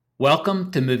Welcome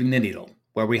to Moving the Needle,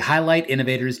 where we highlight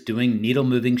innovators doing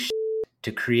needle-moving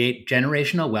to create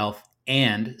generational wealth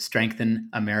and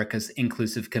strengthen America's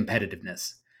inclusive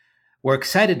competitiveness. We're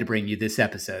excited to bring you this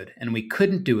episode, and we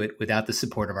couldn't do it without the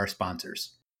support of our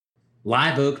sponsors.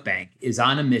 Live Oak Bank is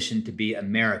on a mission to be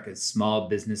America's small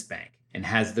business bank and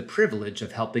has the privilege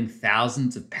of helping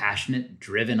thousands of passionate,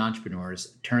 driven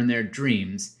entrepreneurs turn their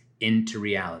dreams into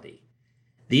reality.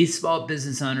 These small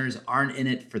business owners aren't in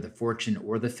it for the fortune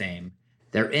or the fame.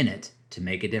 They're in it to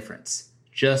make a difference,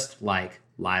 just like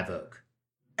Live Oak.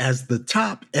 As the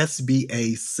top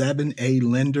SBA 7A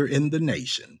lender in the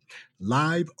nation,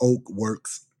 Live Oak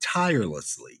works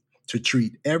tirelessly to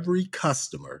treat every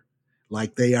customer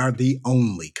like they are the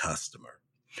only customer.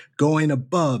 Going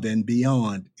above and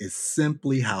beyond is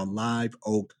simply how Live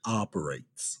Oak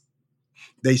operates.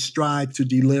 They strive to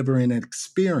deliver an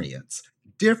experience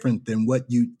different than what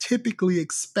you typically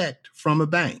expect from a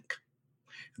bank.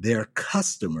 Their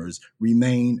customers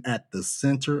remain at the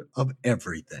center of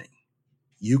everything.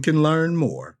 You can learn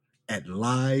more at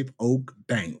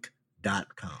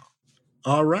liveoakbank.com.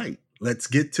 All right, let's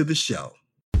get to the show.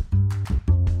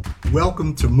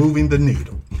 Welcome to Moving the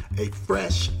Needle, a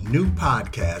fresh, new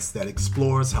podcast that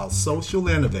explores how social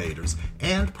innovators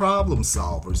and problem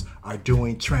solvers are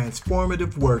doing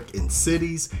transformative work in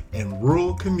cities and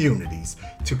rural communities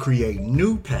to create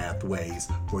new pathways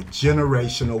for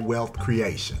generational wealth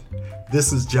creation.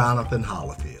 This is Jonathan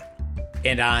Hollifield.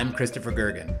 And I'm Christopher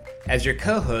Gergen. As your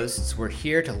co-hosts, we're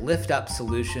here to lift up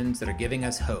solutions that are giving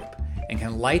us hope and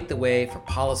can light the way for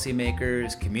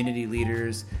policymakers, community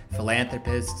leaders,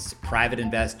 philanthropists, private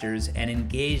investors, and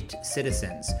engaged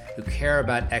citizens who care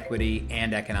about equity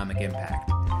and economic impact.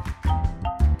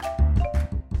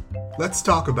 Let's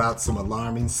talk about some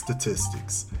alarming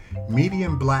statistics.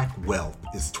 Median Black wealth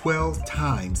is 12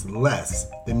 times less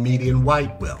than median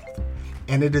white wealth,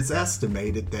 and it is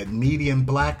estimated that median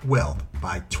Black wealth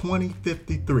by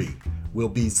 2053 will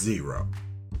be zero.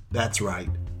 That's right,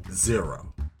 zero.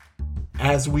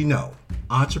 As we know,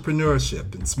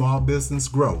 entrepreneurship and small business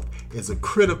growth is a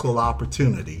critical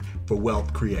opportunity for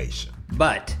wealth creation.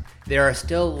 But there are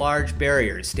still large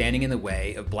barriers standing in the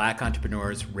way of Black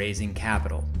entrepreneurs raising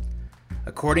capital.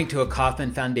 According to a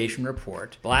Kauffman Foundation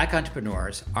report, Black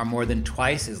entrepreneurs are more than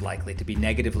twice as likely to be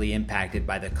negatively impacted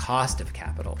by the cost of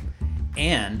capital,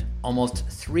 and almost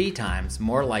 3 times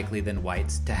more likely than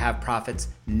whites to have profits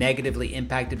negatively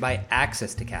impacted by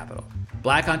access to capital.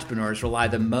 Black entrepreneurs rely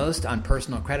the most on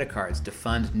personal credit cards to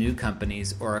fund new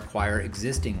companies or acquire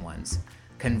existing ones.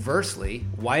 Conversely,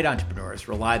 white entrepreneurs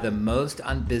rely the most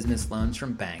on business loans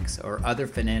from banks or other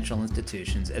financial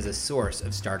institutions as a source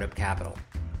of startup capital.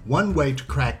 One way to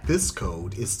crack this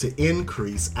code is to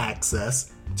increase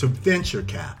access to venture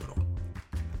capital.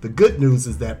 The good news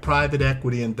is that private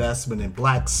equity investment in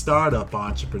Black startup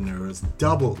entrepreneurs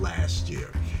doubled last year,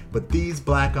 but these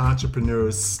Black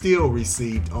entrepreneurs still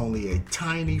received only a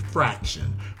tiny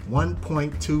fraction,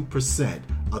 1.2%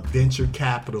 of venture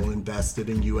capital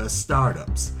invested in U.S.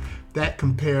 startups. That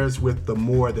compares with the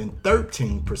more than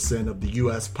 13% of the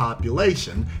U.S.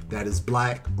 population that is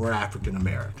Black or African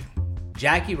American.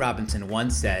 Jackie Robinson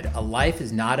once said, "A life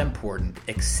is not important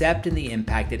except in the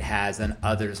impact it has on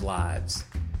others' lives."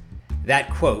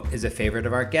 That quote is a favorite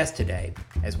of our guest today,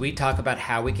 as we talk about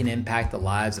how we can impact the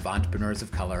lives of entrepreneurs of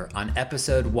color on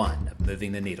episode 1 of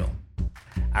Moving the Needle.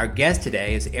 Our guest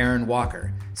today is Aaron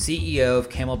Walker, CEO of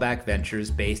Camelback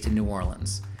Ventures based in New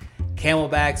Orleans.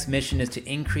 Camelback's mission is to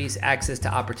increase access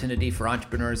to opportunity for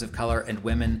entrepreneurs of color and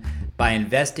women by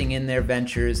investing in their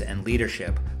ventures and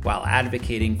leadership while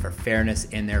advocating for fairness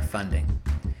in their funding.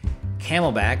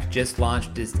 Camelback just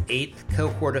launched its 8th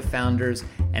cohort of founders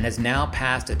and has now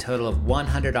passed a total of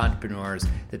 100 entrepreneurs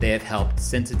that they have helped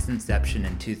since its inception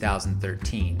in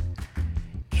 2013.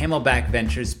 Camelback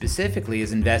Ventures specifically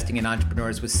is investing in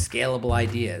entrepreneurs with scalable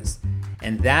ideas,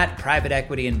 and that private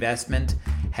equity investment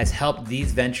has helped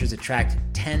these ventures attract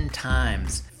 10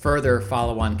 times further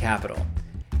follow-on capital.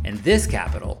 And this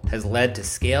capital has led to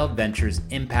scaled ventures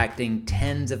impacting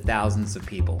tens of thousands of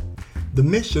people. The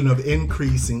mission of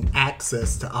increasing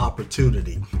access to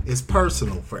opportunity is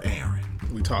personal for Aaron.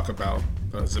 We talk about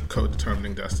zip code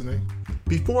determining destiny.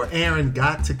 Before Aaron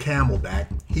got to Camelback,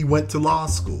 he went to law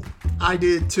school. I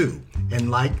did too.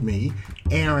 And like me,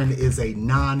 Aaron is a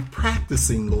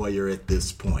non-practicing lawyer at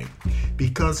this point,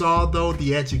 because although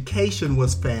the education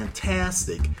was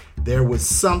fantastic, there was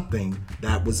something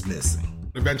that was missing.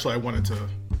 Eventually, I wanted to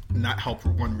not help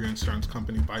one reinsurance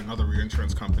company by another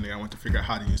reinsurance company. I wanted to figure out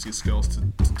how to use these skills to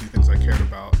do things I cared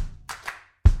about.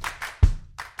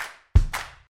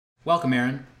 Welcome,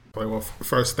 Aaron. Well,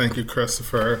 first, thank you,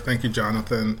 Christopher. Thank you,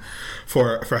 Jonathan,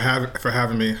 for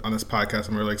having me on this podcast.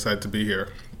 I'm really excited to be here.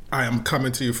 I am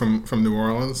coming to you from New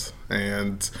Orleans,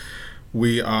 and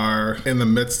we are in the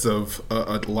midst of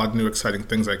a lot of new exciting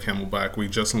things at Camelback. We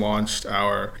just launched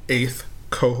our 8th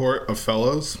cohort of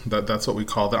fellows. That's what we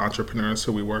call the entrepreneurs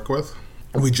who we work with.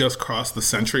 We just crossed the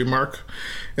century mark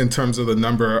in terms of the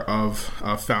number of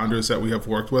founders that we have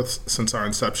worked with since our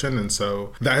inception. And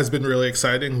so that has been really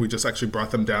exciting. We just actually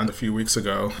brought them down a few weeks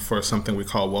ago for something we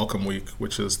call Welcome Week,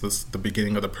 which is the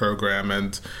beginning of the program.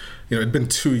 And it'd been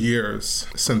 2 years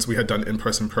since we had done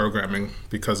in-person programming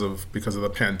because of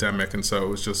the pandemic. And so it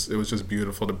was just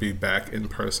beautiful to be back in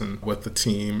person with the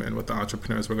team and with the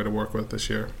entrepreneurs we're going to work with this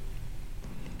year.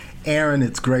 Aaron,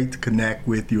 it's great to connect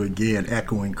with you again,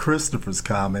 echoing Christopher's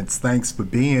comments. Thanks for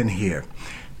being here.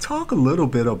 Talk a little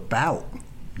bit about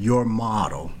your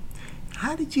model.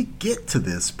 How did you get to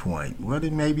this point? What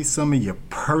are maybe some of your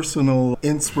personal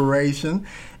inspiration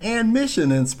and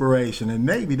mission inspiration? And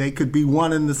maybe they could be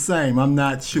one and the same. I'm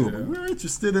not sure, but we're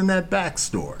interested in that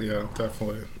backstory. Yeah,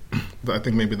 definitely. I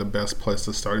think maybe the best place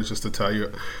to start is just to tell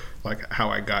you like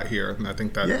how I got here. And I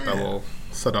think that will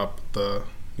set up the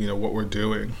what we're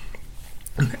doing.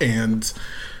 And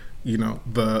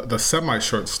the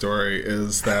semi-short story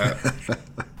is that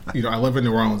I live in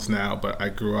New Orleans now, but I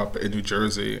grew up in New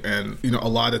Jersey, and a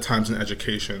lot of times in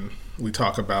education we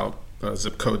talk about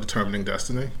zip code determining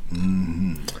destiny.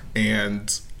 Mm-hmm.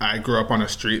 And I grew up on a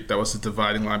street that was the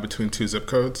dividing line between 2 zip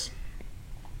codes.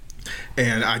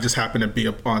 And I just happened to be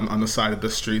up on the side of the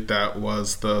street that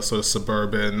was the sort of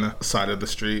suburban side of the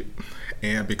street.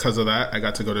 And because of that, I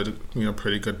got to go to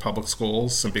pretty good public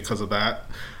schools. And because of that,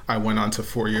 I went on to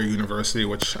 4-year university,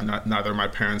 which neither of my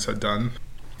parents had done.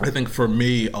 I think for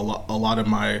me, a lot of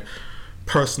my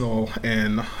personal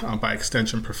and by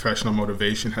extension professional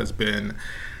motivation has been,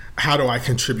 how do I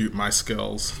contribute my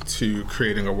skills to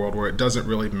creating a world where it doesn't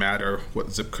really matter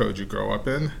what zip code you grow up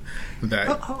in?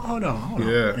 Hold on,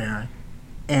 Aaron.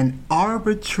 An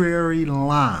arbitrary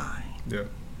line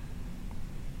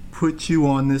put you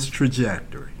on this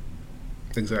trajectory.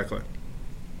 Exactly.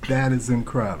 That is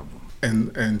incredible.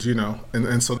 And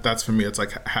so that's for me. It's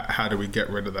like, how do we get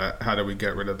rid of that? How do we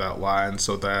get rid of that line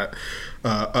so that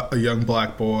a young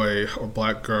black boy or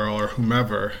black girl or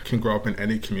whomever can grow up in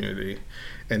any community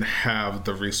and have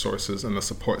the resources and the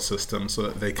support system so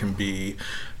that they can be,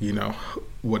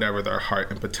 whatever their heart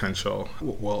and potential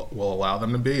will allow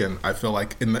them to be. And I feel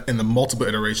like in the multiple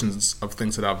iterations of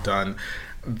things that I've done,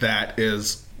 that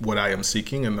is what I am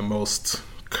seeking, and the most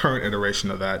current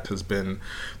iteration of that has been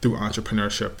through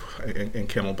entrepreneurship in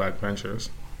Camelback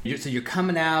Ventures. So you're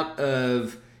coming out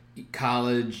of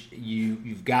college,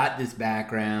 you've got this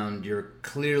background, you're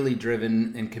clearly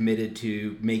driven and committed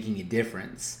to making a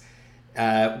difference.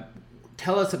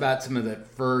 Tell us about some of the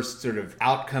first sort of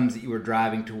outcomes that you were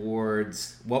driving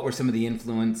towards. What were some of the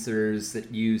influencers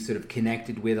that you sort of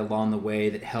connected with along the way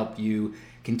that helped you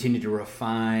continue to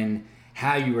refine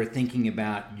how you were thinking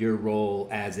about your role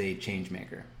as a change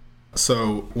maker?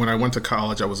 So when I went to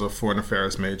college, I was a foreign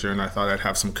affairs major, and I thought I'd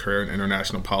have some career in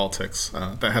international politics.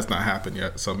 That has not happened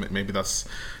yet, so maybe that's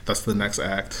the next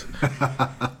act.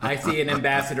 I see an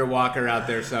Ambassador Walker out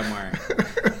there somewhere.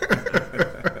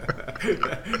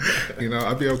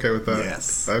 I'd be okay with that.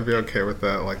 Yes. I'd be okay with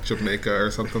that, like Jamaica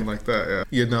or something like that.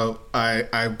 Yeah. I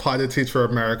applied to Teach for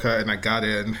America, and I got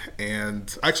in,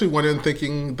 and I actually went in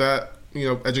thinking that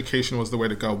education was the way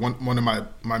to go. One of my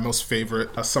most favorite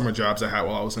summer jobs I had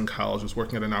while I was in college was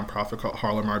working at a nonprofit called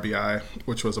Harlem RBI,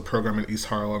 which was a program in East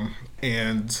Harlem.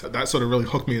 And that sort of really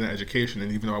hooked me into education.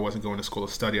 And even though I wasn't going to school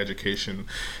to study education,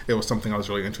 it was something I was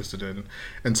really interested in.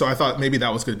 And so I thought maybe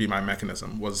that was going to be my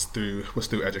mechanism, was through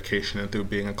education and through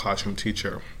being a classroom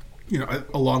teacher.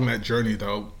 Along that journey,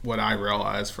 though, what I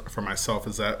realized for myself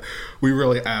is that we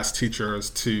really ask teachers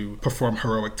to perform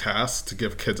heroic tasks to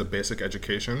give kids a basic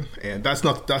education, and that's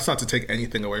not to take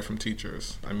anything away from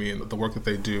teachers. I mean, the work that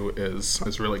they do is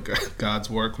really God's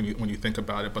work when you think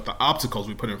about it. But the obstacles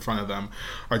we put in front of them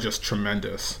are just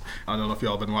tremendous. I don't know if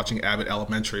y'all have been watching Abbott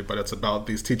Elementary, but it's about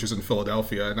these teachers in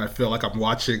Philadelphia, and I feel like I'm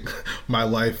watching my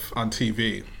life on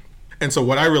TV. And so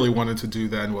what I really wanted to do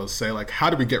then was say, like,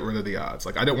 how do we get rid of the odds?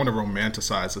 Like, I didn't want to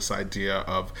romanticize this idea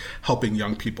of helping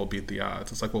young people beat the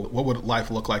odds. It's like, well, what would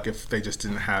life look like if they just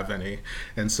didn't have any?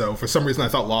 And so for some reason, I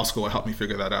thought law school would help me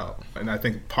figure that out. And I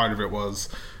think part of it was,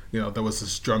 there was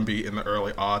this drumbeat in the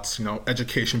early aughts,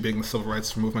 education being the civil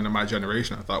rights movement of my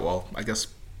generation. I thought, well, I guess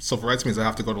civil rights means I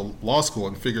have to go to law school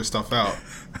and figure stuff out.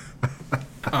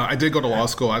 I did go to law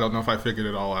school. I don't know if I figured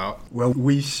it all out. Well,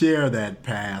 we share that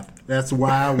path. That's why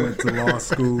I went to law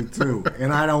school, too.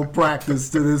 And I don't practice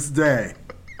to this day.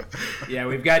 Yeah,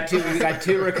 we've got two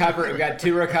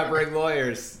recovering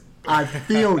lawyers. I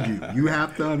feel you. You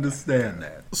have to understand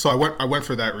that. So I went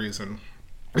for that reason.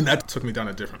 And that took me down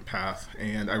a different path.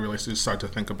 And I really just started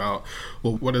to think about,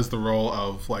 well, what is the role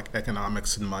of like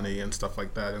economics and money and stuff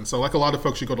like that? And so like a lot of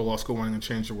folks, you go to law school wanting to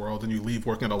change the world and you leave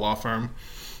working at a law firm.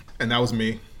 And that was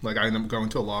me. Like I ended up going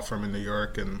to a law firm in New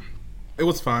York and it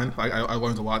was fine. I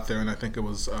learned a lot there. And I think it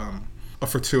was a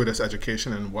fortuitous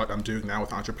education in what I'm doing now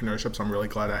with entrepreneurship. So I'm really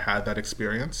glad I had that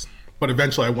experience. But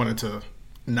eventually I wanted to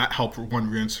not help one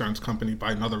reinsurance company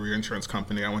by another reinsurance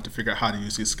company. I wanted to figure out how to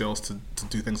use these skills to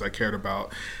do things I cared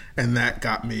about. And that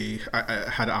got me, I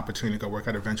had an opportunity to go work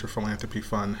at a venture philanthropy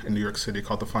fund in New York City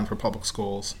called the Fund for Public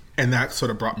Schools. And that sort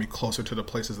of brought me closer to the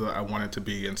places that I wanted to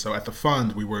be. And so at the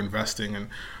fund, we were investing in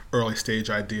early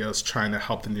stage ideas, trying to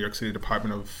help the New York City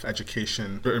Department of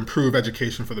Education improve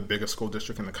education for the biggest school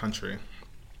district in the country.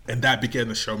 And that began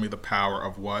to show me the power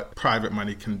of what private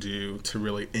money can do to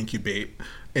really incubate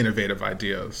innovative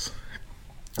ideas.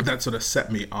 That sort of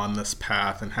set me on this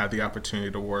path and had the opportunity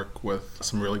to work with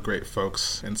some really great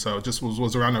folks. And so just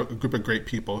was around a group of great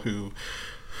people who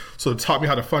sort of taught me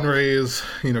how to fundraise,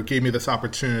 gave me this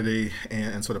opportunity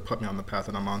and sort of put me on the path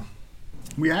that I'm on.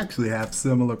 We actually have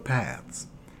similar paths.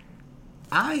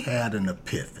 I had an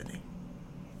epiphany.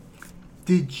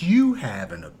 Did you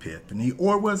have an epiphany,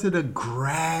 or was it a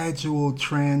gradual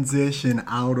transition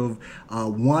out of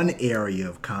one area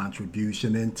of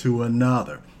contribution into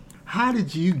another? How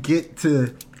did you get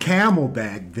to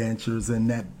Camelback Ventures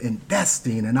and that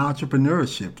investing and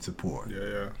entrepreneurship support?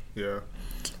 Yeah.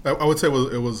 I would say it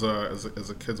was as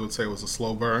the kids would say, it was a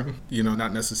slow burn.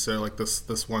 Not necessarily like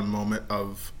this one moment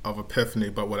of epiphany,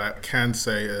 but what I can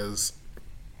say is,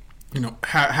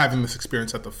 having this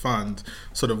experience at the fund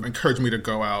sort of encouraged me to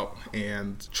go out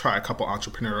and try a couple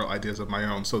entrepreneurial ideas of my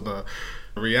own. So the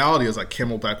reality is like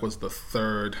Camelback was the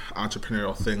third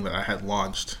entrepreneurial thing that I had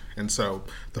launched. And so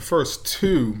the first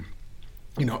two,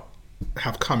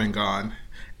 have come and gone.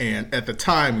 And at the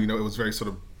time, it was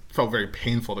felt very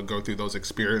painful to go through those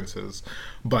experiences,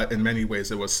 but in many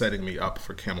ways it was setting me up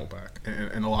for Camelback,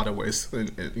 and in a lot of ways,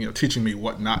 teaching me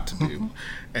what not to do.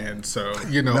 And so,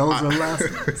 those are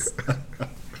lessons.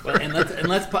 Well, and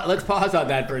let's pause on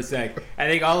that for a sec. I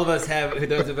think all of us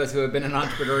those of us who have been an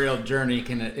entrepreneurial journey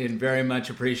can very much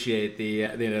appreciate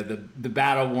the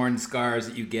battle-worn scars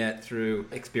that you get through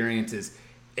experiences.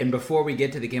 And before we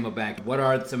get to the Camelback, what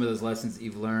are some of those lessons that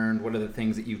you've learned? What are the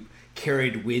things that you've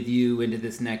carried with you into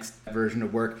this next version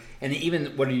of work? And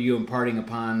even what are you imparting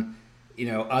upon,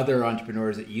 other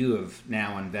entrepreneurs that you have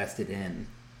now invested in?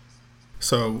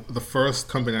 So the first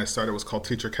company I started was called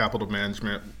Teacher Capital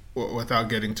Management. Without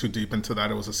getting too deep into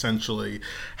that, it was essentially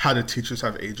how do teachers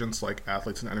have agents like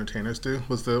athletes and entertainers do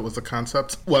was the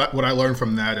concept. What I learned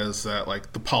from that is that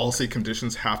like the policy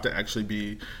conditions have to actually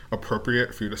be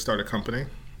appropriate for you to start a company.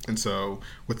 And so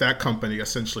with that company,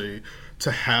 essentially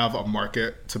to have a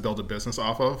market to build a business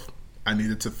off of, I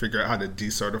needed to figure out how to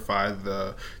decertify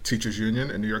the teachers union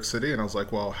in New York City. And I was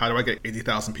like, well, how do I get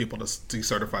 80,000 people to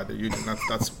decertify the union?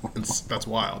 That's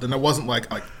wild. And it wasn't like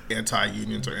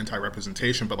anti-unions or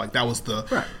anti-representation, but like that was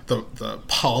the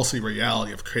policy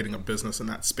reality of creating a business in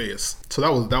that space. So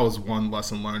that was one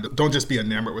lesson learned. Don't just be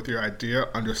enamored with your idea,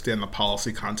 understand the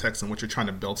policy context in which you're trying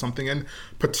to build something in,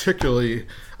 particularly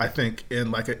I think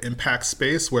in like an impact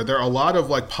space where there are a lot of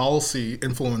like policy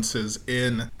influences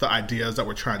in the ideas that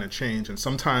we're trying to change. And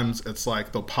sometimes it's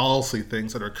like the policy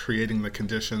things that are creating the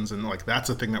conditions, and like that's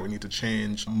a thing that we need to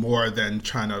change more than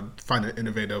trying to find an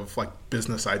innovative like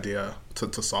business idea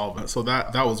to solve it. So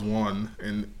that was one.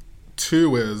 And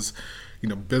two is,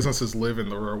 businesses live in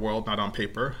the real world, not on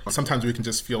paper. Sometimes we can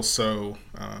just feel so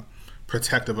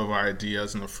protective of our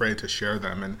ideas and afraid to share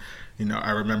them. And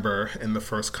I remember in the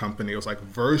first company, it was like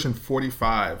version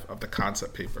 45 of the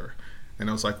concept paper, and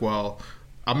I was like, well,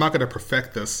 I'm not going to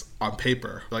perfect this on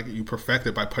paper. Like you perfect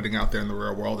it by putting out there in the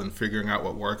real world and figuring out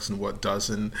what works and what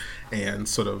doesn't, and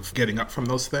sort of getting up from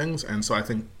those things. And so I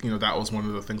think, that was one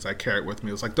of the things I carried with me.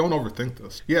 It was like, don't overthink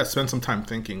this. Yeah, spend some time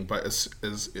thinking, but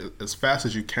as fast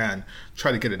as you can,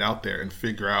 try to get it out there and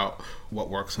figure out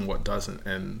what works and what doesn't.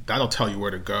 And that'll tell you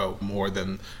where to go more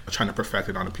than trying to perfect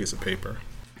it on a piece of paper.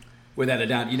 Without a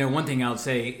doubt. One thing I'll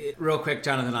say real quick,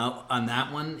 Jonathan, on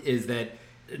that one is that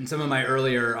in some of my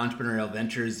earlier entrepreneurial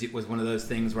ventures, it was one of those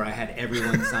things where I had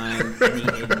everyone sign any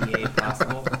NDA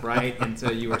possible, right? And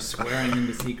so you were swearing them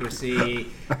to secrecy,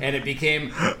 and it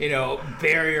became,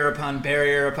 barrier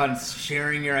upon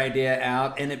sharing your idea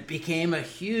out, and it became a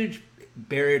huge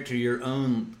barrier to your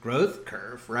own growth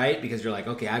curve, right? Because you're like,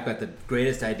 okay, I've got the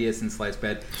greatest idea since sliced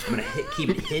bread. I'm going to keep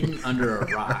it hidden under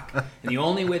a rock. And the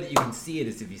only way that you can see it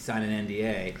is if you sign an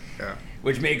NDA,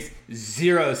 which makes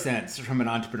zero sense from an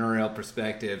entrepreneurial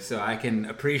perspective. So I can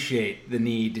appreciate the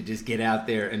need to just get out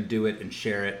there and do it and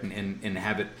share it and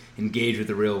have it engage with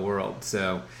the real world.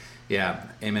 So yeah,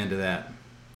 amen to that.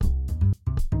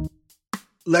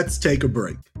 Let's take a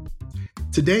break.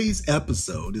 Today's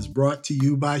episode is brought to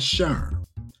you by SHRM.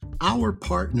 Our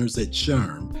partners at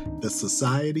SHRM, the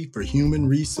Society for Human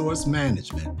Resource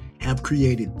Management, have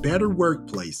created better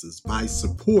workplaces by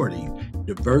supporting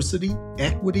diversity,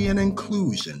 equity, and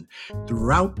inclusion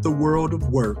throughout the world of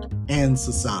work and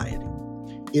society.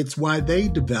 It's why they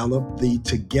developed the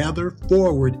Together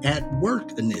Forward at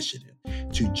Work initiative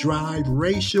to drive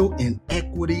racial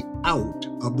inequity out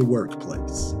of the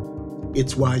workplace.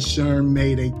 It's why SHRM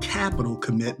made a capital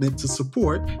commitment to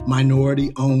support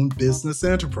minority-owned business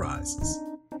enterprises.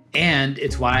 And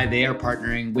it's why they are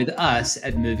partnering with us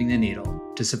at Moving the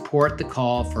Needle to support the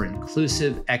call for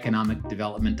inclusive economic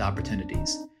development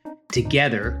opportunities.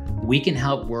 Together, we can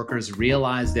help workers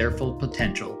realize their full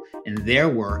potential in their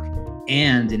work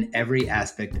and in every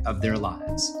aspect of their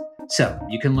lives. So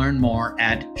you can learn more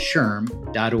at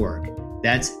shrm.org.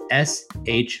 That's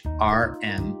SHRM.org.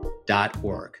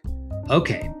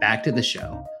 Okay, back to the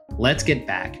show. Let's get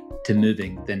back to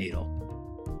moving the needle.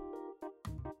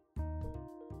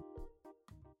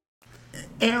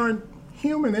 Aaron,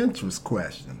 human interest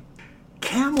question.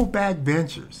 Camelback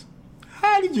Ventures.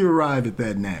 How did you arrive at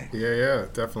that name? Yeah,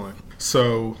 definitely.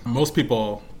 So most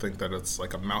people think that it's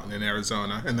like a mountain in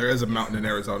Arizona, and there is a mountain in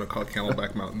Arizona called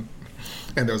Camelback Mountain,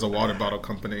 and there's a water bottle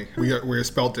company. We're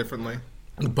spelled differently,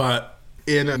 but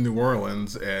in New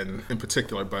Orleans, and in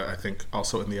particular, but I think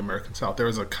also in the American South, there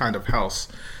is a kind of house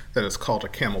that is called a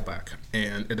Camelback,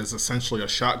 and it is essentially a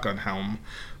shotgun home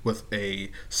with a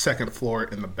second floor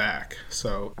in the back.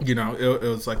 So, it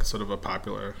was like sort of a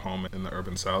popular home in the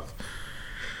urban South.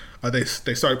 They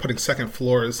started putting second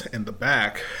floors in the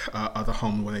back of the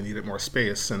home when they needed more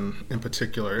space, and in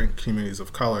particular in communities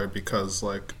of color, because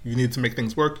you need to make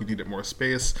things work, you needed more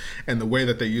space. And the way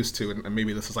that they used to, and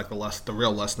maybe this is the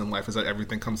real lesson in life, is that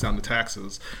everything comes down to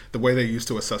taxes. The way they used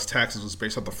to assess taxes was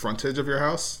based on the frontage of your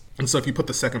house. And so if you put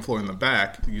the second floor in the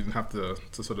back, you didn't have to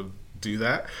sort of do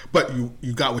that, but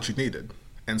you got what you needed.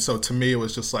 And so to me, it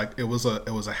was just it was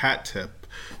a hat tip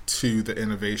to the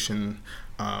innovation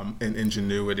and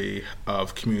ingenuity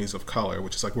of communities of color,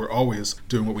 which is we're always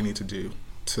doing what we need to do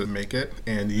to make it,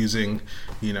 and using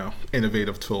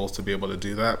innovative tools to be able to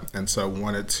do that. And so I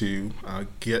wanted to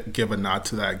give a nod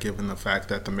to that, given the fact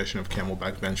that the mission of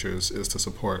Camelback Ventures is to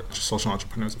support social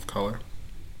entrepreneurs of color.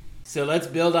 So let's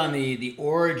build on the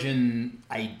origin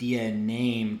idea and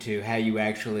name to how you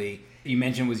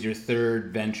mentioned was your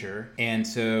third venture. And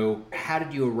so how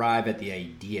did you arrive at the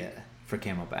idea for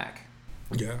Camelback?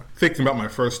 Yeah. Thinking about my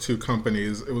first two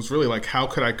companies, it was really how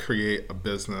could I create a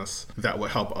business that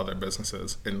would help other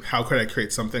businesses? And how could I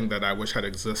create something that I wish had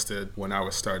existed when I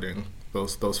was starting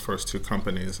those first two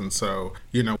companies? And so,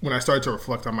 when I started to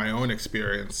reflect on my own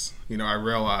experience, I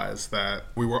realized that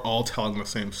we were all telling the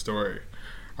same story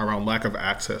around lack of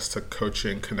access to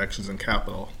coaching, connections, and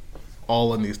capital,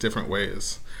 all in these different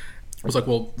ways. I was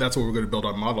well, that's what we're going to build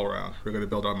our model around. We're going to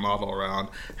build our model around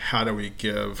how do we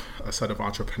give a set of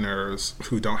entrepreneurs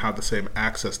who don't have the same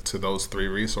access to those three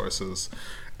resources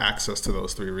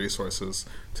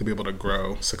to be able to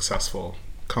grow successful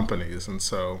companies. And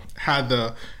so had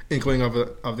the inkling of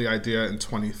the idea in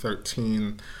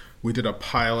 2013. We did a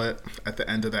pilot at the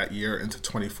end of that year into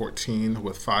 2014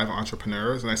 with 5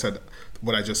 entrepreneurs. And I said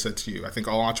what I just said to you. I think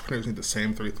all entrepreneurs need the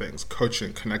same 3 things: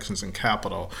 coaching, connections, and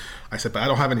capital. I said, but I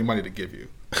don't have any money to give you.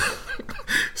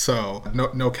 So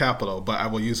no capital, but I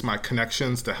will use my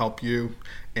connections to help you,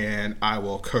 and I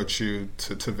will coach you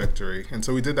to victory. And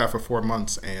so we did that for 4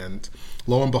 months, and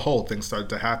lo and behold, things started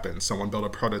to happen. Someone built a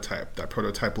prototype. That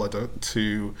prototype led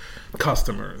to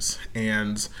customers.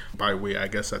 And by we, I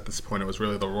guess at this point, it was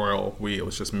really the royal we. It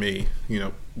was just me,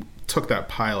 took that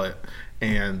pilot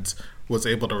and was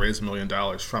able to raise $1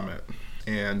 million from it.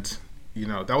 And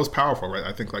that was powerful, right?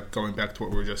 I think going back to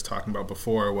what we were just talking about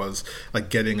before was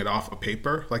getting it off of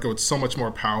paper. It was so much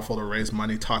more powerful to raise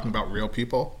money talking about real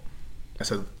people. I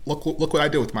said, look what I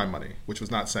did with my money, which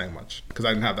was not saying much because I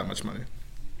didn't have that much money.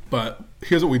 But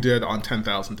here's what we did on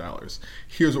 $10,000.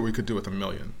 Here's what we could do with $1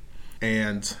 million.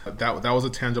 And that was a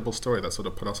tangible story that sort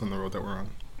of put us on the road that we're on.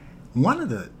 One of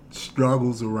the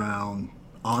struggles around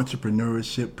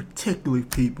entrepreneurship, particularly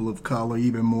people of color,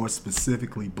 even more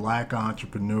specifically Black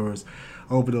entrepreneurs,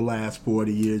 over the last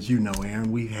 40 years,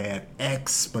 Aaron, we've had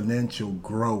exponential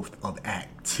growth of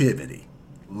activity.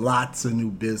 Lots of new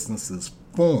businesses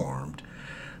formed,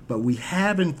 but we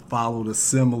haven't followed a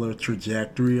similar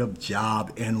trajectory of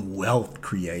job and wealth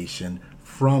creation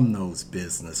from those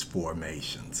business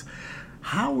formations.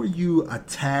 How are you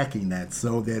attacking that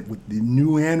so that with the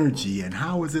new energy, and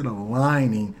how is it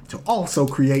aligning to also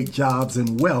create jobs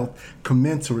and wealth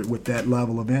commensurate with that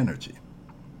level of energy?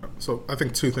 So I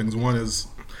think two things. One is,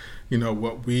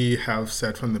 what we have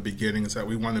said from the beginning is that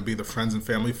we want to be the friends and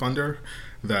family funder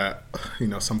that,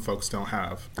 some folks don't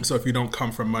have. So if you don't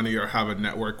come from money or have a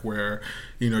network where,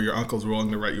 your uncle's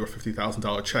willing to write you a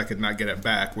 $50,000 check and not get it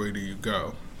back, where do you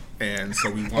go? And so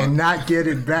we want, and not get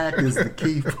it back is the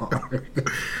key part.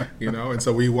 And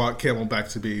so we want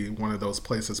Camelback to be one of those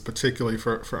places, particularly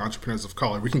for entrepreneurs of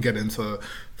color. We can get into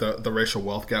the racial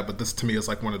wealth gap, but this to me is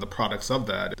like one of the products of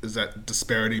that, is that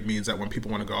disparity means that when people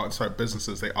want to go out and start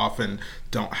businesses, they often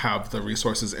don't have the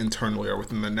resources internally or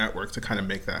within the network to kind of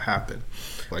make that happen.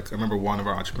 Like I remember one of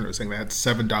our entrepreneurs saying they had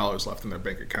 $7 left in their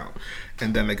bank account,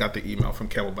 and then they got the email from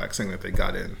Camelback saying that they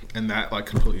got in, and that like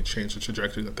completely changed the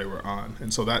trajectory that they were on.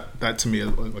 And so that to me,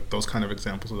 like those kind of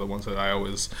examples are the ones that I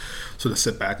always sort of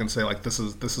sit back and say, like, this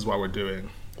is why we're doing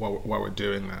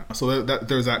that. So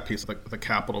there's that piece, like the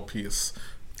capital piece.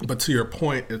 But to your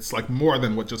point, it's like more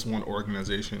than what just one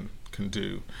organization can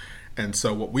do. And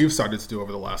so what we've started to do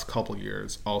over the last couple of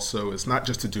years also is not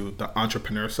just to do the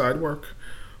entrepreneur side work,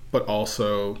 but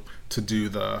also to do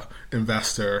the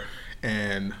investor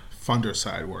and funder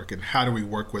side work. And how do we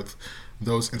work with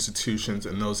those institutions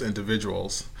and those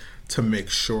individuals to make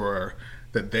sure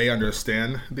that they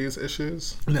understand these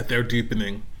issues and that they're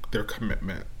deepening their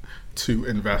commitment to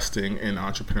investing in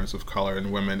entrepreneurs of color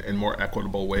and women in more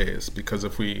equitable ways. Because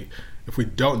if we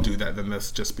don't do that, then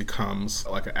this just becomes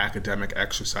like an academic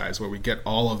exercise where we get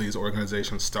all of these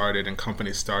organizations started and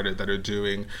companies started that are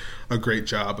doing a great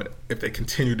job, but if they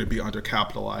continue to be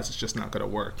undercapitalized, it's just not going to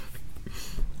work.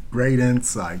 Great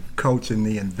insight, coaching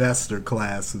the investor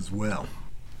class as well.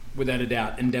 Without a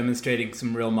doubt, and demonstrating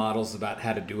some real models about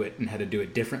how to do it and how to do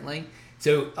it differently.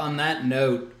 So on that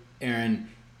note, Aaron,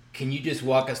 can you just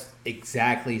walk us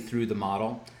exactly through the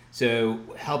model? So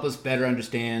help us better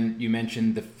understand. You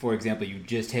mentioned, for example, you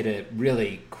just hit a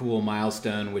really cool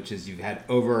milestone, which is you've had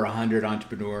over 100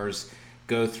 entrepreneurs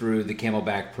go through the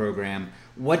Camelback program.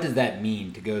 What does that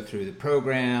mean to go through the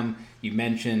program? You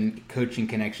mentioned coaching,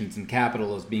 connections, and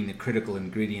capital as being the critical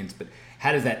ingredients, but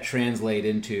how does that translate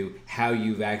into how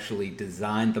you've actually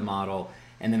designed the model?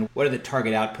 And then what are the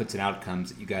target outputs and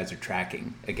outcomes that you guys are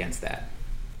tracking against that?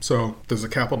 So there's a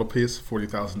capital piece,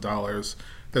 $40,000.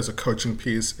 There's a coaching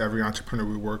piece. Every entrepreneur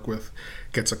we work with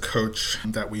gets a coach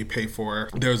that we pay for.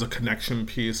 There's a connection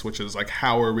piece, which is like,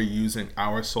 how are we using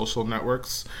our social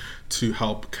networks to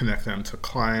help connect them to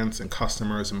clients and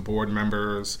customers and board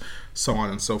members, so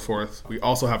on and so forth. We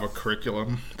also have a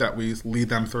curriculum that we lead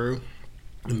them through.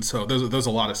 And so there's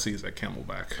a lot of C's at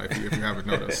Camelback, if you haven't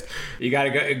noticed. You got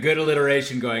a good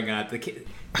alliteration going on. The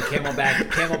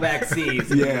Camelback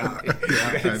C's. Yeah.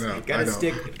 I know. Gotta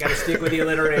stick with the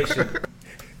alliteration.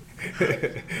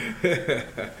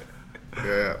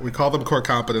 Yeah, we call them core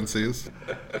competencies.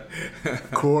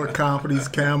 Core competencies,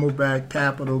 Camelback,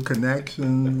 capital,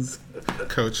 connections,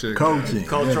 coaching,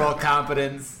 cultural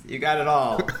competence. You got it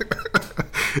all.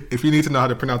 If you need to know how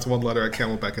to pronounce one letter at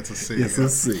Camelback, it's a C. It's a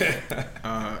C.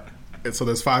 And so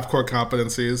there's 5 core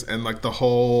competencies, and like the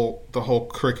whole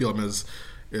curriculum is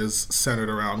centered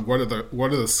around what are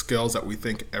the skills that we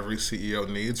think every CEO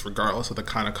needs, regardless of the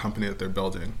kind of company that they're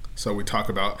building. So we talk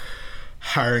about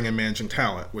hiring and managing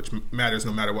talent, which matters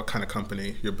no matter what kind of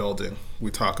company you're building. We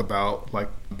talk about like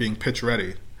being pitch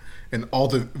ready in all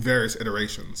the various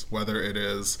iterations, whether it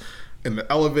is in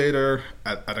the elevator,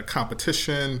 at a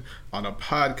competition, on a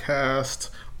podcast,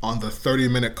 on the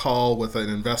 30-minute call with an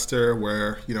investor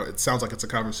where, it sounds like it's a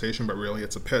conversation, but really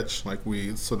it's a pitch. Like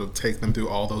we sort of take them through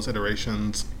all those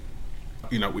iterations.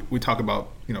 We talk about,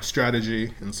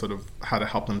 strategy and sort of how to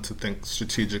help them to think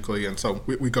strategically. And so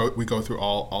we go through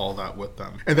all that with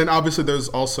them. And then obviously there's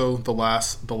also the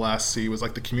last C was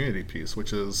like the community piece,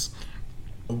 which is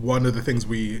one of the things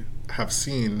we have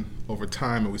seen over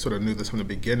time, and we sort of knew this from the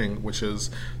beginning, which is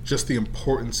just the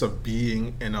importance of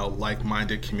being in a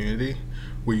like-minded community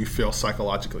where you feel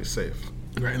psychologically safe.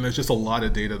 Right, and there's just a lot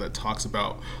of data that talks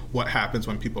about what happens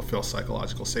when people feel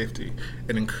psychological safety.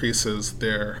 It increases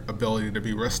their ability to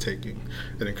be risk-taking.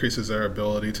 It increases their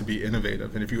ability to be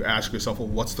innovative. And if you ask yourself, well,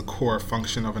 what's the core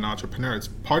function of an entrepreneur? It's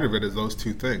part of it is those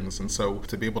two things. And so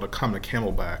to be able to come to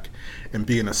Camelback and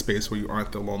be in a space where you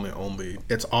aren't the lonely only,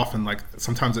 it's often like,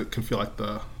 sometimes it can feel like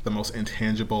the most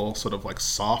intangible sort of like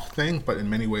soft thing, but in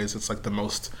many ways it's like the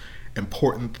most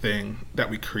important thing that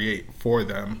we create for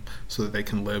them so that they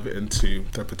can live into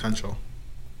their potential.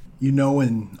 You know,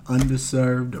 in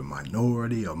underserved or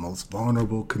minority or most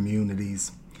vulnerable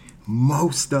communities,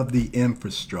 most of the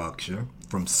infrastructure,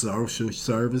 from social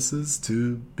services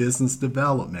to business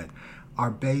development,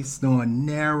 are based on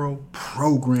narrow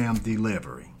program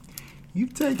delivery.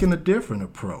 You've taken a different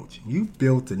approach. You've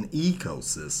built an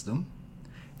ecosystem,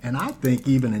 and I think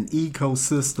even an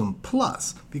ecosystem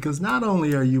plus, because not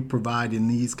only are you providing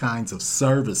these kinds of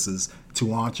services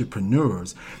to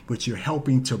entrepreneurs, but you're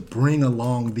helping to bring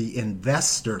along the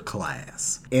investor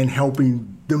class and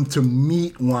helping them to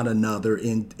meet one another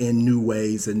in new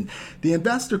ways. And the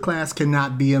investor class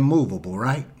cannot be immovable,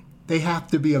 right? They have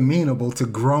to be amenable to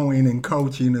growing and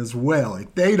coaching as well.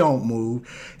 If they don't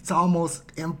move, it's almost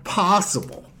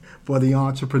impossible for the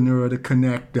entrepreneur to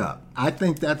connect up. I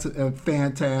think that's a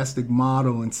fantastic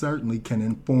model and certainly can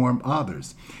inform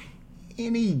others.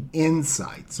 Any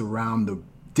insights around the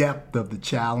depth of the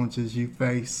challenges you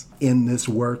face in this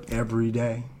work every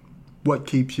day? What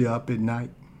keeps you up at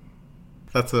night?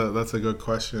 That's a good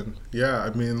question. Yeah, I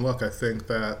mean, look, I think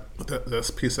that this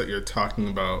piece that you're talking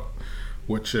about,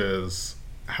 which is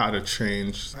how to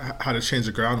change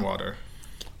the groundwater.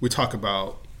 We talk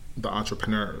about the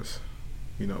entrepreneurs.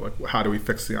 You know, like how do we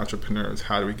fix the entrepreneurs?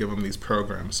 How do we give them these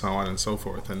programs, so on and so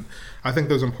forth? And I think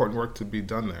there's important work to be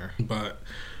done there. But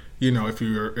you know, if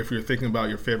you're thinking about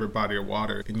your favorite body of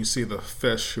water and you see the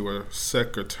fish who are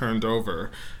sick or turned over,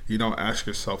 you don't ask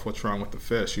yourself what's wrong with the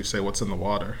fish. You say what's in the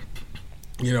water.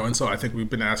 You know, and so I think we've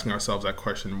been asking ourselves that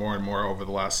question more and more over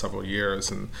the last several years.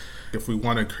 And if we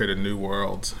want to create a new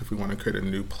world, if we want to create a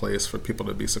new place for people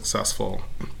to be successful,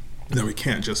 then we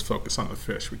can't just focus on the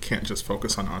fish. We can't just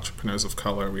focus on entrepreneurs of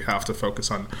color. We have to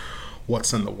focus on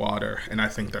what's in the water. And I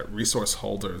think that resource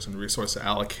holders and resource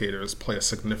allocators play a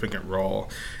significant role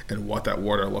in what that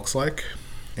water looks like.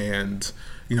 And,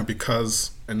 you know,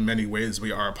 because in many ways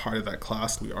we are a part of that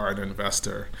class, we are an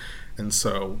investor. And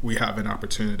so we have an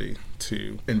opportunity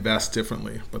to invest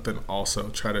differently, but then also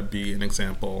try to be an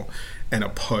example and a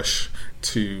push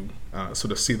to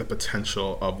sort of see the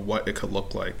potential of what it could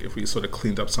look like if we sort of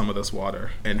cleaned up some of this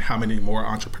water, and how many more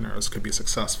entrepreneurs could be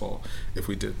successful if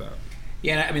we did that.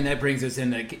 Yeah, I mean, that brings us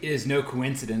in. Like, it is no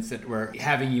coincidence that we're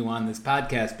having you on this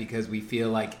podcast, because we feel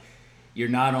like you're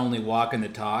not only walking the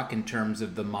talk in terms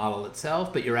of the model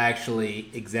itself, but you're actually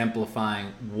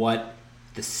exemplifying what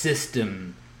the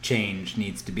system change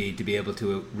needs to be able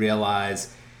to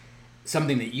realize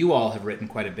something that you all have written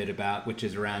quite a bit about, which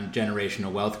is around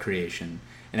generational wealth creation,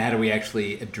 and how do we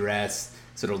actually address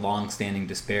sort of long-standing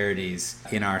disparities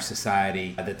in our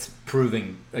society that's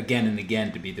proving again and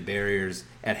again to be the barriers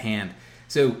at hand.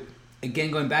 So again,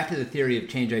 going back to the theory of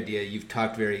change idea, you've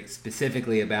talked very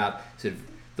specifically about sort of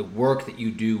the work that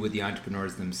you do with the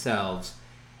entrepreneurs themselves.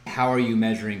 How are you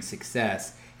measuring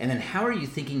success? And then how are you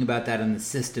thinking about that on the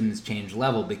systems change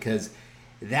level? Because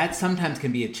that sometimes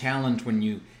can be a challenge when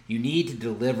you need to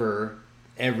deliver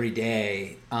every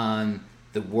day on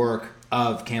the work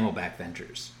of Camelback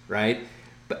Ventures, right?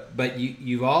 But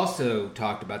you've also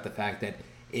talked about the fact that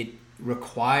it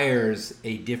requires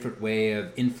a different way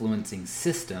of influencing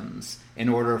systems in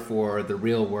order for the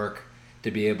real work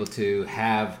to be able to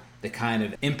have the kind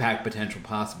of impact potential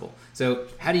possible. So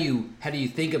how do you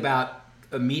think about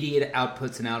immediate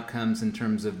outputs and outcomes in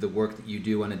terms of the work that you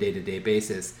do on a day-to-day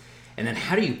basis? And then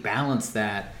how do you balance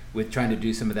that with trying to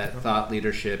do some of that thought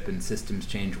leadership and systems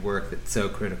change work that's so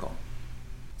critical?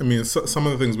 I mean, some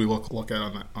of the things we look at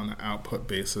on the output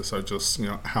basis are just, you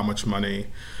know, how much money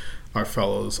our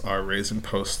fellows are raising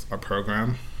post our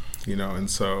program, you know, and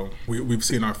so we've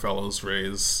seen our fellows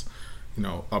raise, you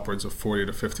know, upwards of $40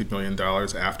 to $50 million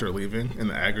after leaving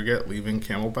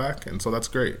Camelback. And so that's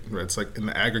great, right? It's like in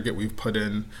the aggregate, we've put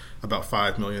in about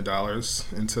 $5 million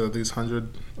into these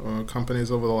 100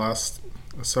 companies over the last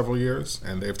several years,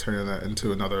 and they've turned that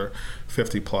into another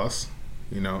 50 plus,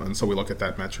 you know. And so we look at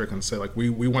that metric and say, like, we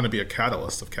want to be a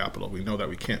catalyst of capital. We know that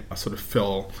we can't sort of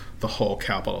fill the whole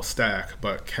capital stack,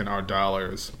 but can our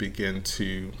dollars begin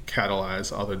to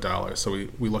catalyze other dollars? So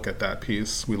we look at that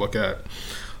piece. We look at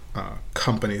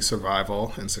company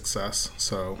survival and success.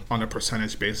 So on a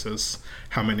percentage basis,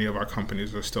 how many of our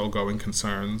companies are still going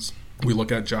concerns? We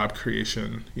look at job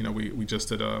creation. We just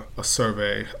did a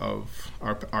survey of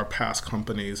our past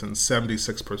companies, and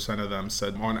 76% of them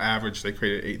said on average they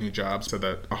created 8 new jobs, so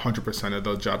that 100% of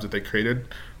those jobs that they created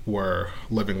were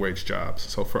living wage jobs.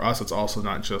 So for us, it's also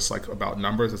not just like about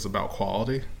numbers, it's about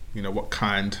quality. What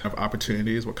kind of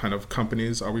opportunities, what kind of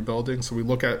companies are we building? So we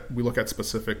look at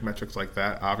specific metrics like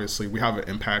that. Obviously, we have an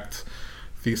impact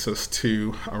thesis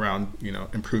too around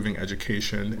improving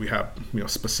education. We have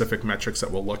specific metrics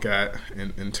that we'll look at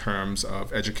in terms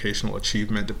of educational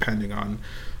achievement, depending on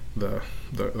the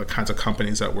kinds of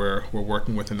companies that we're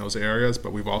working with in those areas.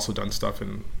 But we've also done stuff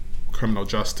in criminal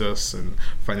justice and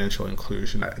financial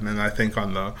inclusion. And then I think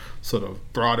on the sort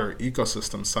of broader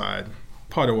ecosystem side,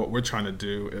 part of what we're trying to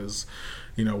do is,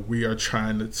 we are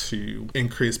trying to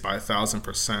increase by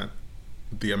 1,000%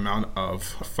 the amount of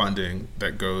funding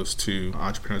that goes to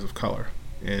entrepreneurs of color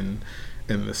in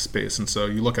this space. And so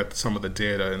you look at some of the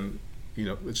data, and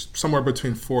it's somewhere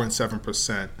between 4 and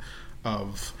 7%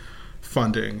 of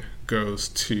funding goes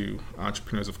to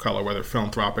entrepreneurs of color, whether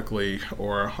philanthropically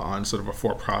or on sort of a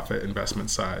for-profit investment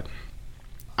side.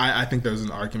 I think there's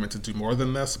an argument to do more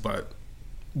than this, but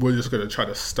we're just going to try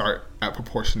to start at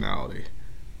proportionality.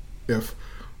 If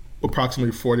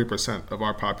approximately 40% of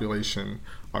our population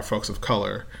are folks of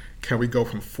color, can we go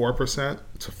from 4%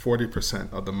 to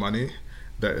 40% of the money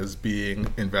that is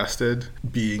being invested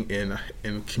being in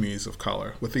communities of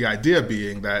color? With the idea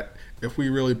being that if we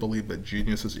really believe that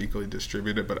genius is equally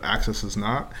distributed but access is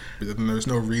not, then there's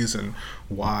no reason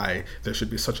why there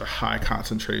should be such a high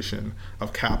concentration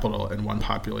of capital in one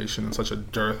population and such a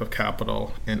dearth of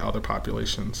capital in other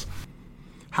populations.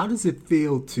 How does it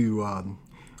feel to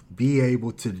be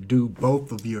able to do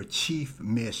both of your chief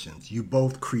missions? You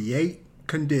both create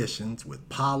conditions with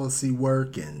policy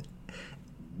work and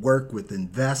work with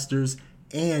investors,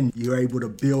 and you're able to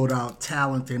build out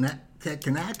talent that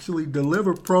can actually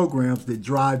deliver programs that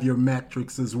drive your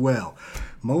metrics as well.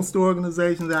 Most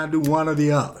organizations that do one or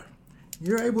the other.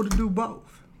 You're able to do both.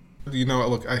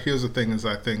 Look, here's the thing is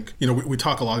I think, we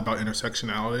talk a lot about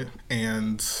intersectionality,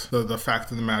 and the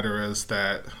fact of the matter is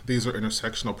that these are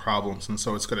intersectional problems, and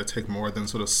so it's going to take more than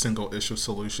sort of single issue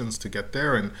solutions to get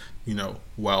there. And,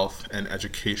 wealth and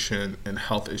education and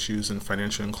health issues and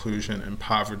financial inclusion and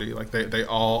poverty, like they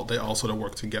all sort of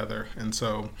work together. And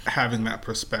so having that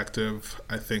perspective,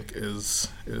 I think, is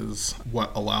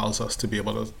what allows us to be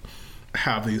able to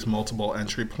have these multiple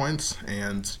entry points.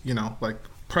 And,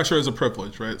 pressure is a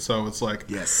privilege, right? So it's like,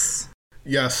 yes,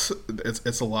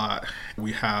 it's a lot.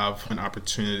 We have an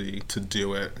opportunity to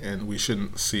do it, and we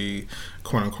shouldn't see,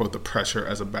 quote unquote, the pressure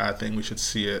as a bad thing. We should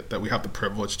see it that we have the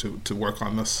privilege to work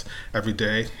on this every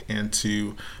day and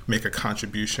to make a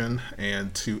contribution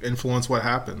and to influence what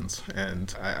happens.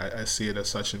 And I see it as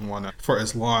such, and want to, for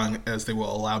as long as they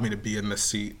will allow me to be in this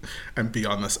seat and be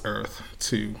on this earth,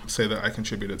 to say that I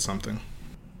contributed something.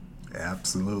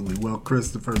 Absolutely. Well,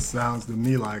 Christopher, sounds to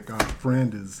me like our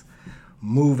friend is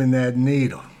moving that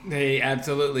needle. He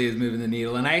absolutely is moving the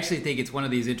needle. And I actually think it's one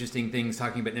of these interesting things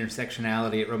talking about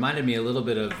intersectionality. It reminded me a little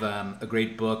bit of a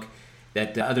great book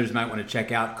that others might want to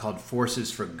check out called Forces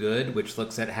for Good, which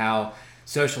looks at how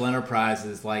social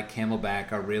enterprises like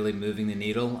Camelback are really moving the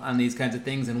needle on these kinds of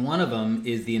things. And one of them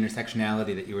is the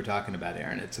intersectionality that you were talking about,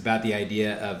 Aaron. It's about the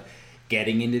idea of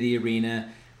getting into the arena,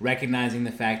 recognizing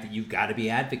the fact that you've got to be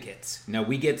advocates.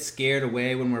 We get scared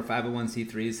away when we're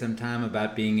 501c3s sometime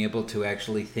about being able to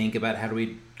actually think about how do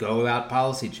we go about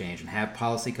policy change and have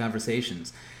policy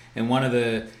conversations. And one of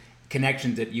the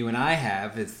connections that you and I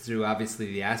have is through, obviously,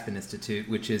 the Aspen Institute,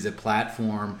 which is a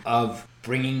platform of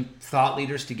bringing thought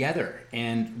leaders together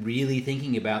and really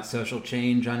thinking about social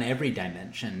change on every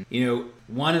dimension.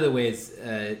 One of the ways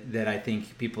that I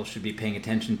think people should be paying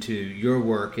attention to your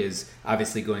work is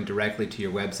obviously going directly to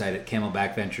your website at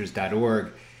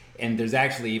camelbackventures.org. And there's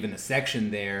actually even a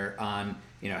section there on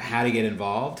how to get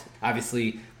involved.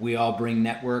 Obviously, we all bring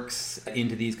networks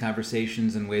into these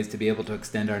conversations and ways to be able to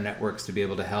extend our networks to be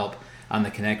able to help on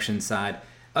the connection side.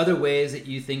 Other ways that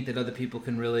you think that other people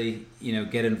can really,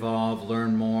 get involved,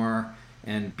 learn more,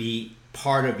 and be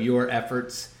part of your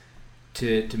efforts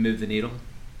to move the needle?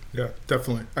 Yeah,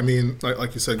 definitely. I mean,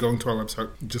 like you said, going to our website,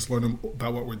 just learning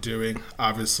about what we're doing.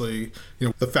 Obviously,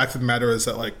 the fact of the matter is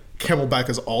that Camelback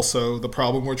is also the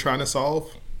problem we're trying to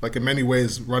solve. In many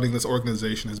ways, running this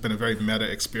organization has been a very meta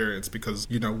experience because,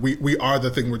 we are the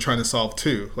thing we're trying to solve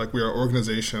too. We are an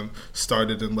organization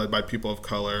started and led by people of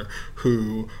color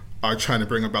who are trying to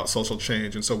bring about social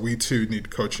change. And so we too need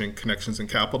coaching, connections, and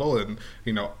capital. And,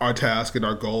 our task and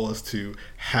our goal is to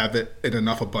have it in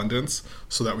enough abundance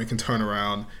so that we can turn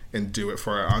around and do it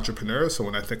for our entrepreneurs. So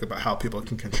when I think about how people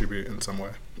can contribute in some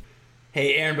way.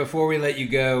 Hey, Aaron, before we let you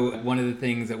go, one of the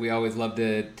things that we always love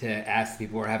to ask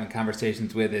people we're having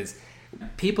conversations with is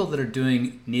people that are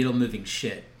doing needle moving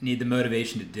shit need the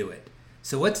motivation to do it.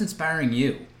 So, what's inspiring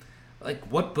you? Like,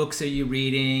 what books are you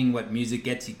reading? What music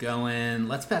gets you going?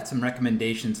 Let's pass some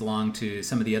recommendations along to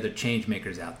some of the other change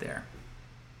makers out there.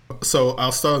 So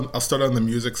I'll start on the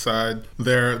music side.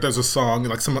 There's a song,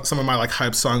 like some of my like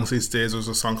hype songs these days. There's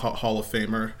a song called Hall of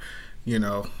Famer,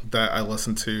 that I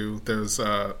listen to. There's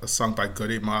a song by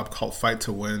Goody Mob called Fight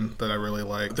to Win that I really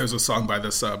like. There's a song by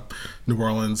this New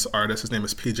Orleans artist. His name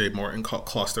is PJ Morton, called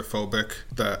Claustrophobic,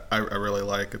 that I really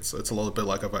like. It's a little bit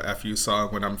like of a FU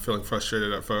song when I'm feeling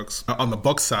frustrated at folks. On the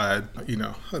book side,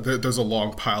 there's a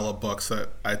long pile of books that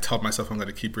I tell myself I'm going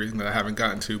to keep reading that I haven't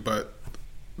gotten to, but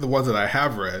the ones that I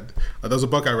have read, there's a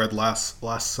book I read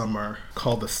last summer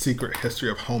called The Secret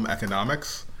History of Home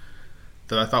Economics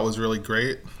that I thought was really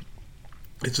great.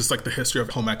 It's just like the history of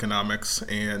home economics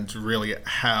and really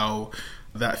how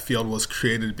that field was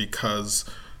created because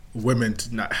women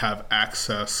did not have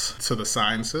access to the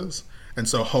sciences. And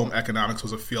so home economics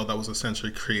was a field that was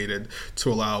essentially created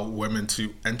to allow women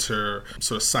to enter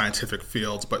sort of scientific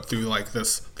fields, but through like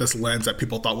this lens that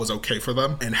people thought was okay for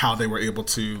them, and how they were able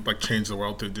to like change the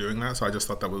world through doing that. So I just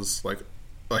thought that was like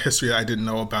a history that I didn't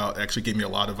know about. It actually gave me a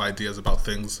lot of ideas about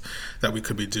things that we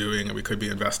could be doing and we could be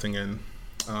investing in.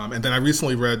 And then I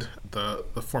recently read the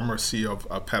former CEO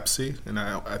of Pepsi, and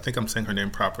I think I'm saying her name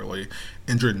properly,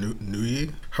 Indra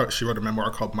Nooyi. She wrote a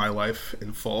memoir called My Life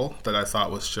in Full that I thought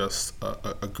was just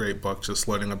a great book, just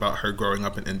learning about her growing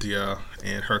up in India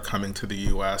and her coming to the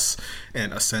U.S.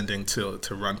 and ascending to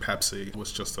run Pepsi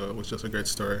was just a great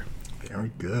story.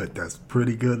 Very good. That's a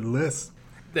pretty good list.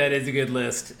 That is a good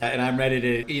list, and I'm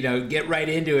ready to get right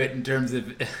into it in terms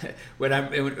of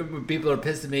when people are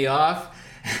pissing me off.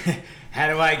 How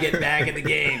do I get back in the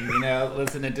game?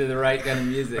 Listening to the right kind of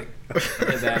music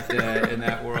in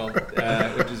that world,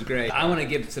 which is great. I want to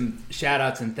give some shout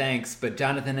outs and thanks, but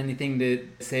Jonathan, anything to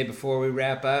say before we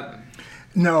wrap up?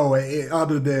 No,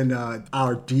 other than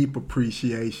our deep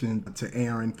appreciation to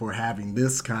Aaron for having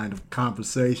this kind of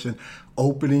conversation,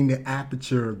 opening the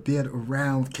aperture a bit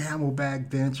around Camelback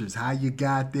Ventures, how you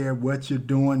got there, what you're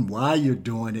doing, why you're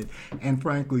doing it, and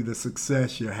frankly, the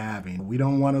success you're having. We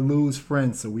don't want to lose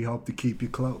friends, so we hope to keep you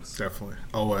close. Definitely.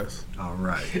 Always. All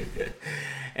right.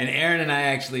 And Aaron and I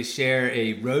actually share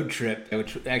a road trip,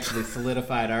 which actually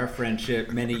solidified our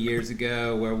friendship many years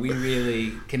ago, where we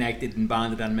really connected and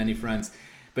bonded on many fronts,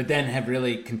 but then have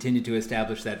really continued to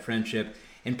establish that friendship,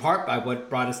 in part by what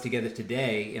brought us together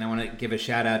today. And I want to give a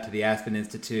shout out to the Aspen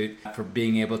Institute for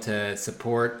being able to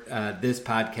support this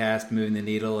podcast, Moving the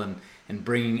Needle, and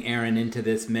bringing Aaron into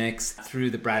this mix through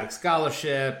the Braddock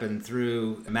Scholarship and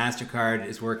through MasterCard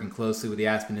is working closely with the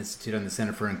Aspen Institute on the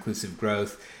Center for Inclusive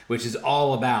Growth, which is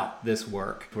all about this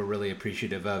work. We're really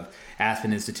appreciative of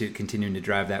Aspen Institute continuing to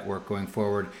drive that work going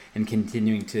forward and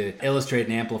continuing to illustrate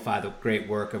and amplify the great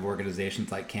work of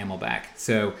organizations like Camelback.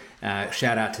 So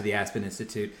shout out to the Aspen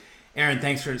Institute. Aaron,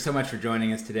 thanks so much for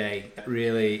joining us today.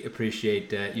 Really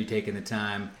appreciate you taking the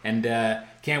time, and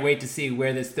can't wait to see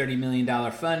where this $30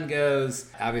 million fund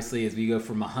goes. Obviously, as we go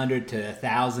from 100 to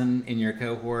 1,000 in your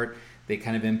cohort, the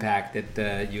kind of impact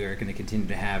that you are going to continue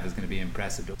to have is going to be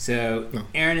impressive. So,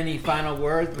 Aaron, any final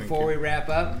words before we wrap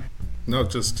up? No,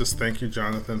 just thank you,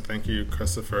 Jonathan. Thank you,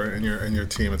 Christopher, and your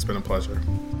team. It's been a pleasure.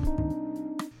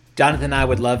 Jonathan and I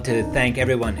would love to thank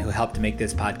everyone who helped to make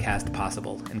this podcast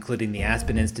possible, including the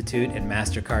Aspen Institute and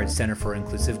MasterCard Center for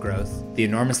Inclusive Growth, the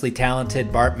enormously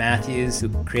talented Bart Matthews, who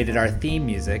created our theme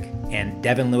music, and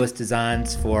Devin Lewis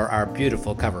Designs for our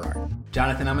beautiful cover art.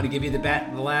 Jonathan, I'm going to give you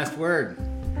the last word.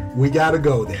 We got to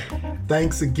go there.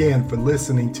 Thanks again for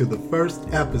listening to the first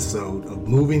episode of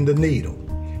Moving the Needle.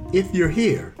 If you're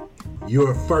here,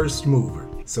 you're a first mover.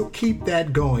 So keep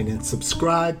that going and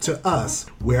subscribe to us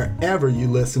wherever you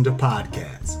listen to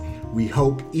podcasts. We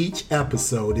hope each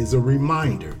episode is a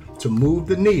reminder to move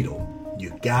the needle.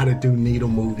 You gotta do needle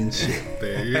moving shit.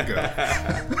 There you go.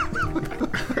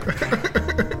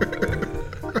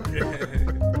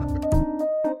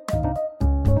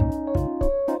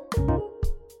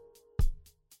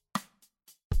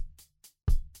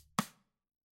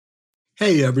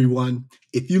 Hey everyone,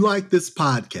 if you like this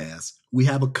podcast, we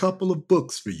have a couple of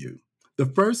books for you. The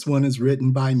first one is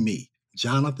written by me,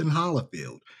 Jonathan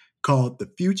Hollifield, called The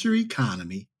Future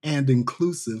Economy and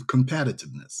Inclusive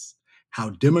Competitiveness: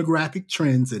 How Demographic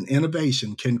Trends and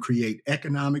Innovation Can Create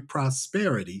Economic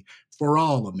Prosperity for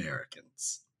All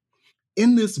Americans.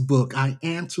 In this book, I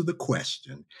answer the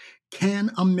question,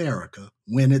 can America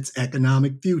win its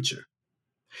economic future?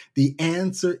 The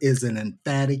answer is an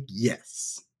emphatic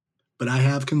yes, but I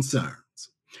have concerns.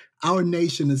 Our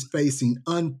nation is facing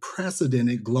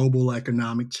unprecedented global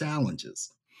economic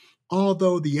challenges.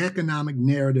 Although the economic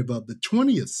narrative of the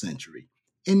 20th century,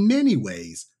 in many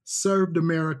ways, served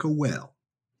America well,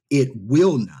 it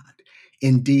will not,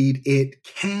 indeed, it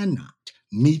cannot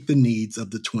meet the needs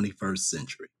of the 21st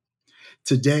century.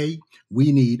 Today,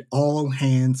 we need all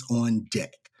hands on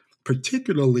deck,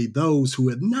 particularly those who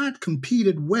have not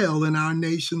competed well in our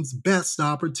nation's best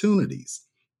opportunities: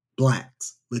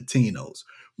 Blacks, Latinos,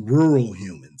 rural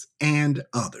humans, and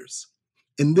others.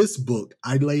 In this book,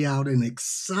 I lay out an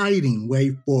exciting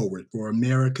way forward for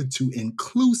America to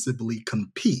inclusively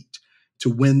compete to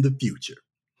win the future.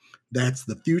 That's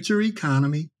The Future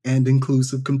Economy and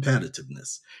Inclusive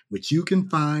Competitiveness, which you can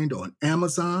find on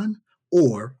Amazon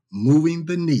or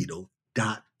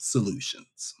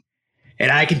movingtheneedle.solutions.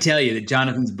 And I can tell you that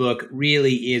Jonathan's book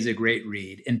really is a great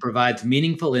read and provides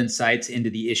meaningful insights into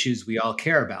the issues we all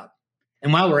care about.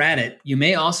 And while we're at it, you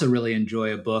may also really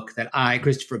enjoy a book that I,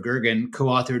 Christopher Gergen,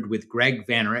 co-authored with Greg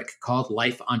Vanerick called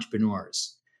Life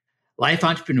Entrepreneurs. Life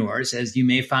Entrepreneurs, as you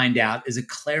may find out, is a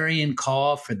clarion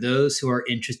call for those who are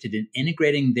interested in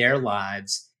integrating their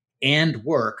lives and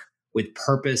work with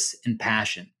purpose and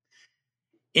passion.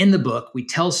 In the book, we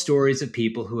tell stories of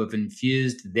people who have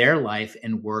infused their life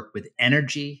and work with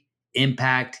energy,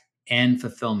 impact, and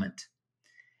fulfillment.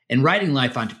 In writing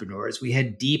Life Entrepreneurs, we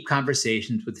had deep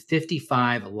conversations with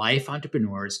 55 life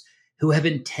entrepreneurs who have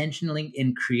intentionally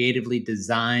and creatively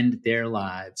designed their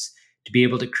lives to be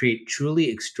able to create truly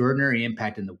extraordinary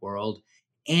impact in the world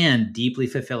and deeply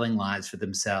fulfilling lives for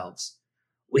themselves.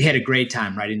 We had a great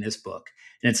time writing this book,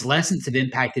 and its lessons have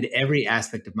impacted every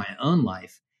aspect of my own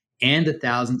life and the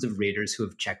thousands of readers who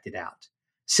have checked it out.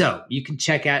 So you can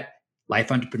check out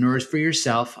Life Entrepreneurs for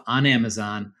yourself on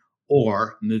Amazon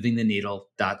or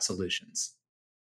movingtheneedle.solutions.